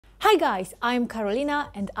Hi guys, I'm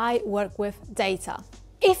Carolina and I work with data.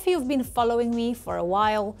 If you've been following me for a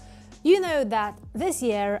while, you know that this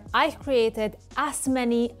year I created as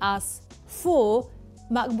many as 4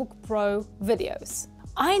 MacBook Pro videos.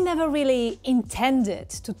 I never really intended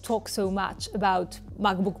to talk so much about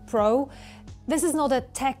MacBook Pro. This is not a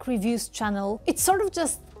tech reviews channel. It sort of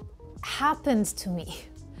just happened to me.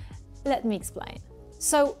 Let me explain.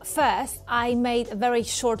 So first, I made a very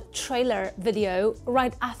short trailer video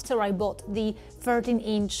right after I bought the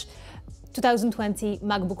 13-inch 2020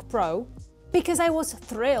 MacBook Pro because I was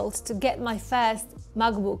thrilled to get my first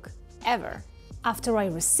MacBook ever. After I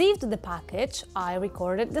received the package, I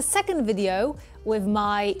recorded the second video with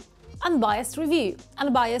my unbiased review.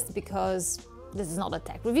 Unbiased because this is not a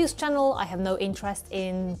tech reviews channel. I have no interest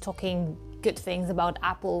in talking good things about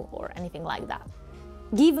Apple or anything like that.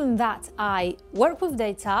 Given that I work with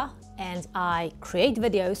data and I create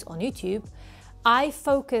videos on YouTube, I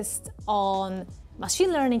focused on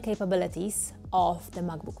machine learning capabilities of the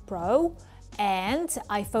MacBook Pro and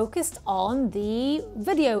I focused on the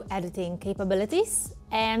video editing capabilities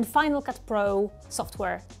and Final Cut Pro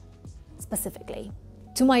software specifically.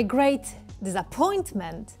 To my great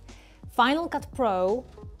disappointment, Final Cut Pro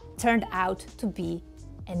turned out to be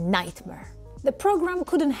a nightmare. The program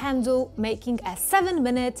couldn't handle making a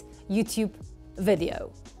 7-minute YouTube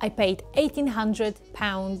video. I paid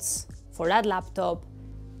 £1,800 for that laptop,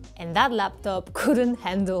 and that laptop couldn't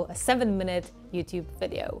handle a 7-minute YouTube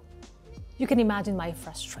video. You can imagine my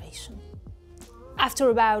frustration.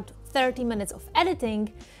 After about 30 minutes of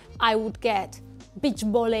editing, I would get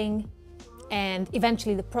beachballing, and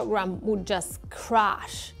eventually the program would just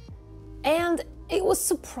crash. And it was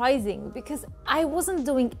surprising because I wasn't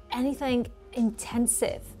doing anything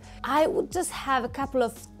intensive. I would just have a couple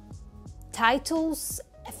of titles,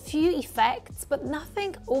 a few effects, but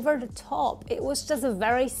nothing over the top. It was just a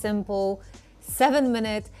very simple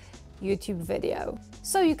 7-minute YouTube video.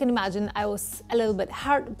 So you can imagine I was a little bit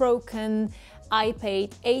heartbroken. I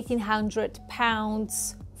paid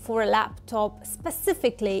 £1,800 for a laptop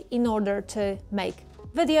specifically in order to make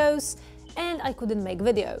videos, and I couldn't make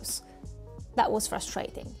videos. That was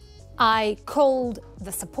frustrating. I called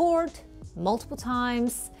the support multiple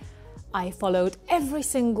times. I followed every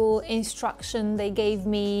single instruction they gave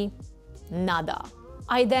me. Nada.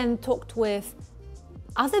 I then talked with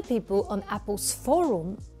other people on Apple's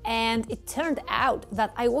forum, and it turned out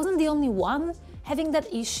that I wasn't the only one having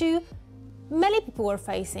that issue. Many people were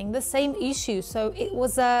facing the same issue, so it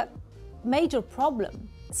was a major problem.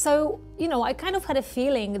 So, I kind of had a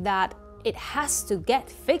feeling that it has to get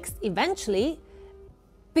fixed eventually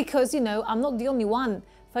because, I'm not the only one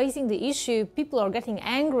facing the issue. People are getting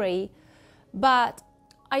angry, but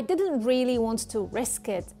I didn't really want to risk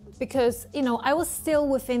it because, I was still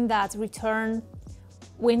within that return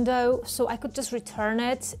window, so I could just return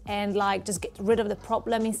it and just get rid of the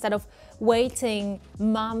problem instead of waiting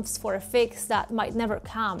months for a fix that might never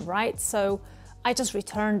come, right? So I just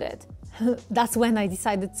returned it. That's when I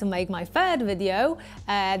decided to make my third video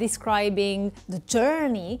describing the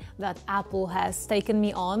journey that Apple has taken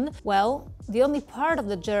me on. Well, the only part of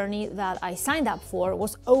the journey that I signed up for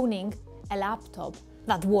was owning a laptop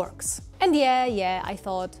that works. And yeah, I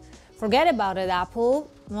thought, forget about it,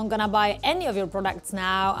 Apple. I'm not gonna buy any of your products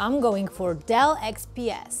now. I'm going for Dell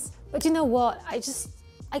XPS. But you know what?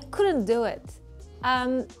 I couldn't do it.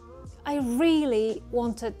 I really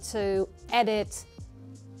wanted to edit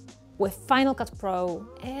with Final Cut Pro,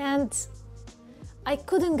 and I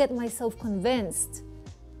couldn't get myself convinced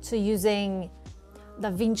to using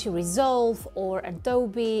DaVinci Resolve or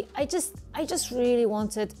Adobe. I just really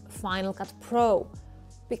wanted Final Cut Pro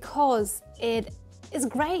because it is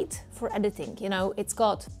great for editing. It's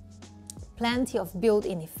got plenty of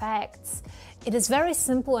built-in effects. It is very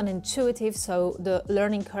simple and intuitive, so the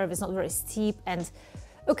learning curve is not very steep. And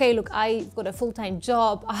okay, look, I've got a full-time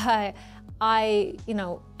job. I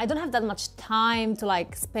don't have that much time to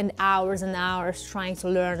spend hours and hours trying to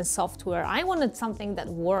learn a software. I wanted something that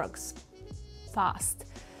works fast.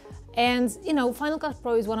 And Final Cut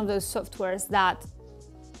Pro is one of those softwares that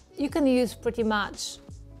you can use pretty much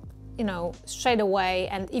straight away,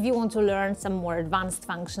 and if you want to learn some more advanced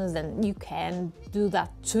functions, then you can do that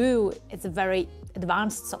too. It's a very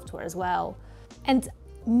advanced software as well. And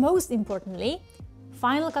most importantly,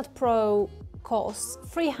 Final Cut Pro costs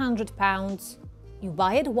 £300. You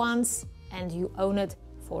buy it once and you own it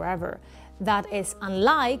forever. That is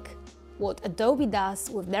unlike what Adobe does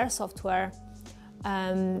with their software,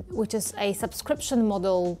 which is a subscription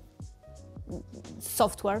model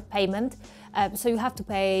software payment. So you have to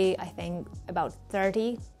pay, I think, about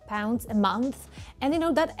 £30 £5 a month, and you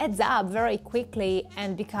know, that adds up very quickly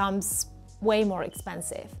and becomes way more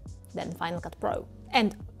expensive than Final Cut Pro.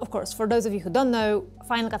 And of course, for those of you who don't know,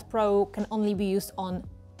 Final Cut Pro can only be used on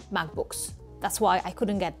MacBooks. That's why I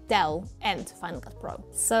couldn't get Dell and Final Cut Pro.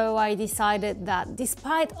 So I decided that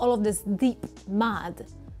despite all of this deep mud,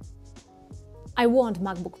 I want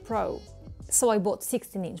MacBook Pro. So I bought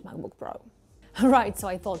 16-inch MacBook Pro. Right, so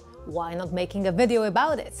I thought, why not making a video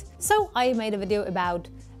about it? So I made a video about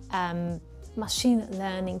machine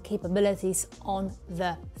learning capabilities on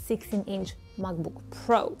the 16-inch MacBook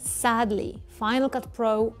Pro. Sadly, Final Cut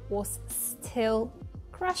Pro was still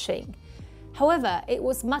crashing. However, it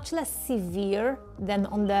was much less severe than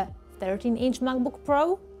on the 13-inch MacBook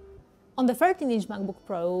Pro. On the 13-inch MacBook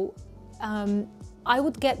Pro, I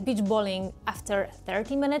would get beach balling after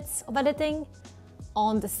 30 minutes of editing.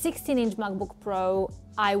 On the 16-inch MacBook Pro,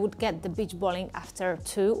 I would get the beach balling after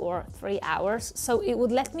 2 or 3 hours. So it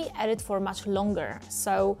would let me edit for much longer.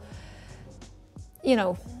 So, you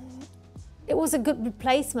know, it was a good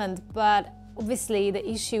replacement, but obviously the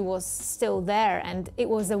issue was still there, and it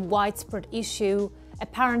was a widespread issue,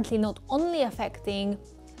 apparently not only affecting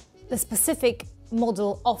the specific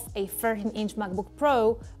model of a 13-inch MacBook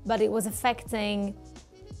Pro, but it was affecting,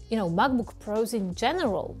 you know, MacBook Pros in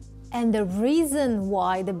general. And the reason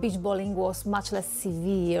why the beach balling was much less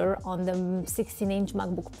severe on the 16-inch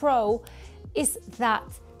MacBook Pro is that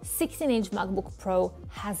 16-inch MacBook Pro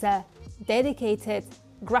has a dedicated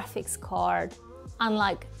graphics card,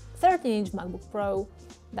 unlike 13-inch MacBook Pro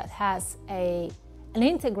that has an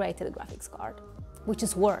integrated graphics card, which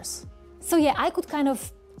is worse. So yeah, I could kind of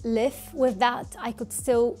live with that. I could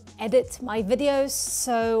still edit my videos,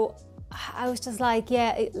 so I was just like,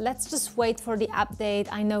 yeah, let's just wait for the update.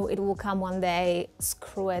 I know it will come one day.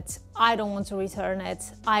 Screw it. I don't want to return it.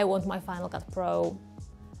 I want my Final Cut Pro.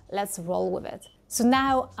 Let's roll with it. So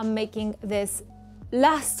now I'm making this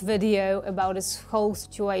last video about this whole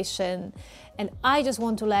situation, and I just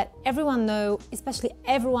want to let everyone know, especially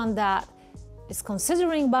everyone that is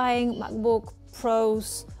considering buying MacBook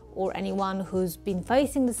Pros or anyone who's been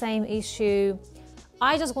facing the same issue,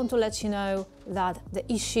 I just want to let you know that the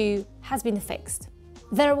issue has been fixed.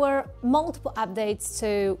 There were multiple updates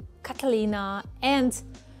to Catalina and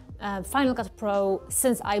Final Cut Pro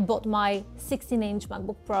since I bought my 16-inch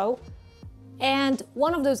MacBook Pro, and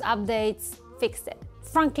one of those updates fixed it.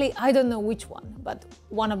 Frankly, I don't know which one, but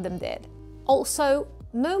one of them did. Also,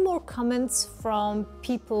 no more comments from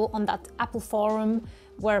people on that Apple forum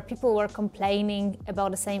where people were complaining about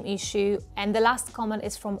the same issue, and the last comment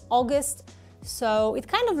is from August, so it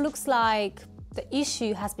kind of looks like the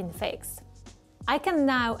issue has been fixed. I can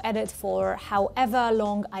now edit for however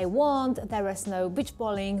long I want. There is no beach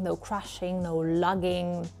balling, no crashing, no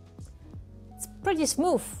lagging. It's pretty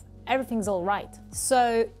smooth. Everything's all right.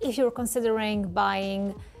 So if you're considering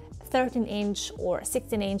buying 13-inch or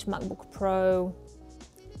 16-inch MacBook Pro,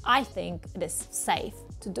 I think it is safe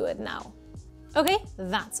to do it now. Okay,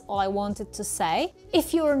 that's all I wanted to say.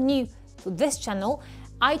 If you're new to this channel,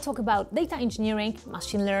 I talk about data engineering,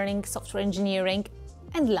 machine learning, software engineering,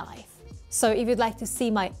 and life. So if you'd like to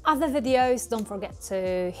see my other videos, don't forget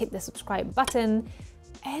to hit the subscribe button,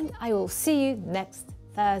 and I will see you next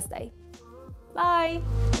Thursday. Bye!